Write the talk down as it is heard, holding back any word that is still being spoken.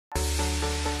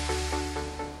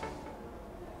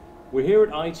We're here at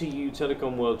ITU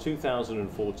Telecom World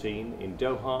 2014 in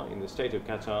Doha in the state of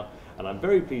Qatar, and I'm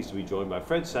very pleased to be joined by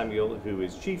Fred Samuel, who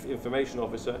is Chief Information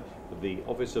Officer of the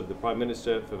Office of the Prime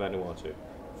Minister for Vanuatu.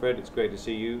 Fred, it's great to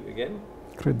see you again.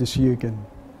 Great to see you again.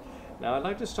 Now, I'd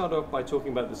like to start off by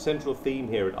talking about the central theme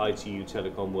here at ITU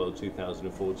Telecom World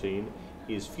 2014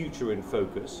 is Future in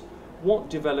Focus. What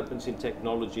developments in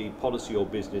technology, policy or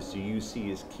business do you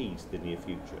see as key to the near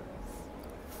future?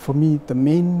 For me, the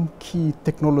main key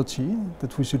technology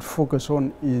that we should focus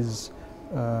on is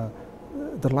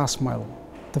the last mile,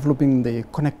 developing the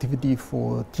connectivity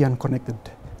for the unconnected,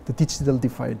 the digital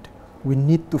divide. We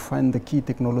need to find the key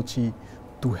technology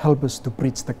to help us to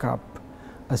bridge the gap.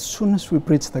 As soon as we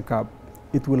bridge the gap,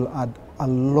 it will add a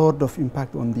lot of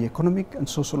impact on the economic and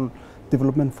social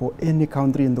development for any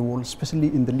country in the world, especially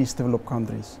in the least developed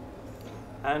countries.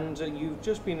 And you've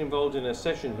just been involved in a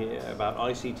session here about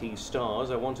ICT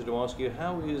stars. I wanted to ask you,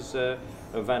 how is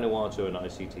Vanuatu an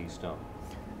ICT star?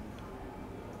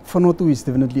 Vanuatu is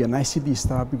definitely an ICT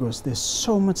star because there's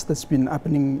so much that's been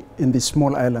happening in this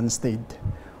small island state.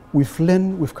 We've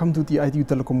come to the ITU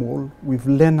Telecom World, we've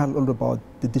learned a lot about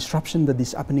the disruption that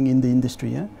is happening in the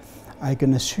industry. I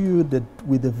can assure you that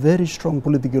with a very strong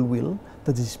political will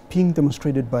that is being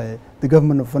demonstrated by the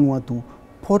government of Vanuatu,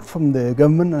 both from the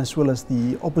government as well as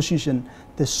the opposition,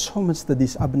 there's so much that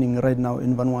is happening right now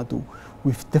in Vanuatu.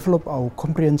 We've developed our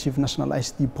comprehensive national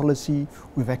ICT policy.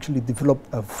 We've actually developed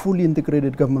a fully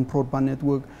integrated government broadband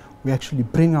network. We actually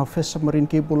bring our first submarine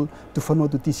cable to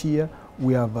Vanuatu this year.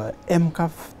 We have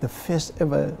MCAF, the first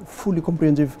ever fully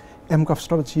comprehensive MCAF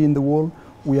strategy in the world.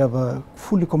 We have a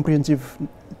fully comprehensive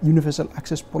universal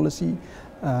access policy.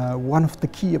 One of the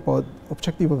key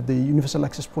objective of the universal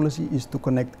access policy is to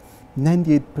connect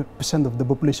 98% of the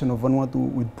population of Vanuatu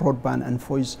with broadband and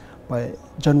voice by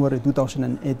January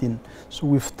 2018. So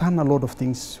we've done a lot of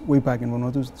things way back in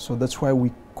Vanuatu, so that's why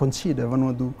we consider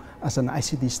Vanuatu as an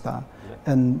ICT star.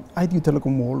 Yeah. And ITU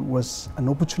Telecom World was an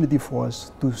opportunity for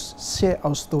us to share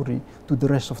our story to the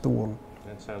rest of the world.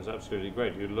 That sounds absolutely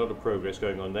great. You have a lot of progress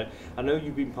going on there. I know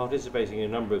you've been participating in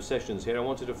a number of sessions here. I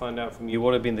wanted to find out from you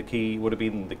what have been the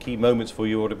key moments for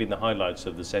you, what have been the highlights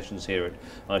of the sessions here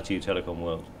at ITU Telecom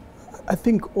World? I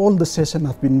think all the sessions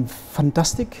have been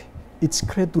fantastic. It's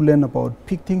great to learn about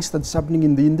big things that's happening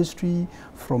in the industry,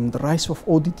 from the rise of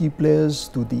OTT players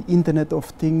to the Internet of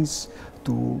Things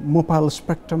to mobile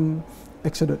spectrum,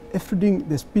 etc.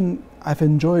 Everything I've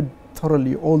enjoyed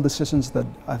thoroughly all the sessions that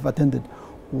I've attended.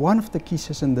 One of the key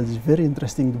sessions that is very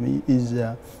interesting to me is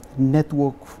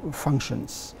network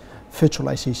functions,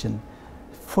 virtualization.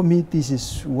 For me, this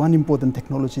is one important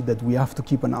technology that we have to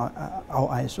keep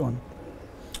our eyes on.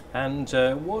 And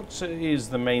what is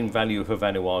the main value for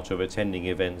Vanuatu of attending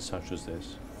events such as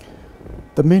this?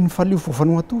 The main value for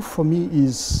Vanuatu for me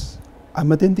is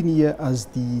I'm attending here as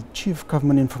the Chief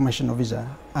Government Information Officer,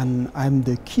 and I'm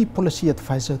the key policy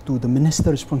advisor to the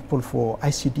Minister responsible for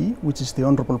ICT, which is the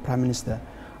Honorable Prime Minister.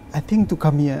 I think to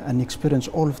come here and experience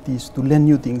all of these, to learn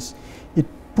new things, it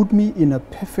put me in a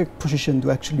perfect position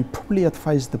to actually properly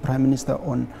advise the Prime Minister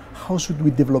on how should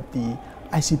we develop the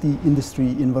ICT industry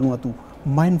in Vanuatu,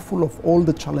 mindful of all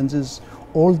the challenges,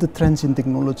 all the trends in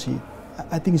technology.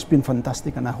 I think it's been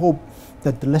fantastic, and I hope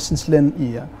that the lessons learned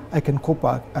here, I can go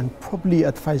back and probably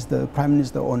advise the Prime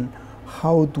Minister on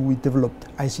how do we develop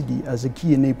ICT as a key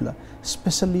enabler,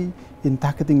 especially in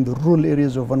targeting the rural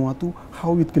areas of Vanuatu,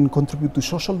 how it can contribute to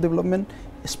social development,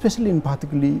 especially and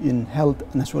particularly in health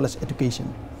and as well as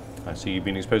education. I see you've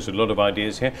been exposed to a lot of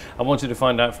ideas here. I wanted to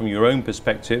find out from your own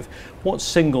perspective, what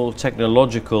single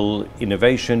technological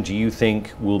innovation do you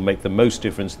think will make the most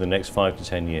difference in the next 5 to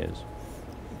 10 years?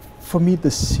 For me,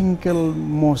 the single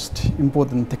most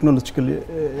important technological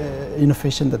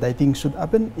innovation that I think should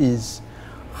happen is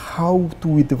how do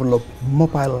we develop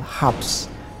mobile hubs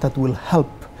that will help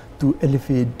to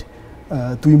elevate,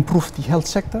 to improve the health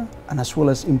sector and as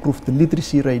well as improve the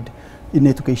literacy rate in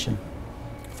education.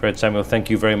 Fred Samuel, thank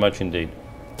you very much indeed.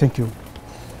 Thank you.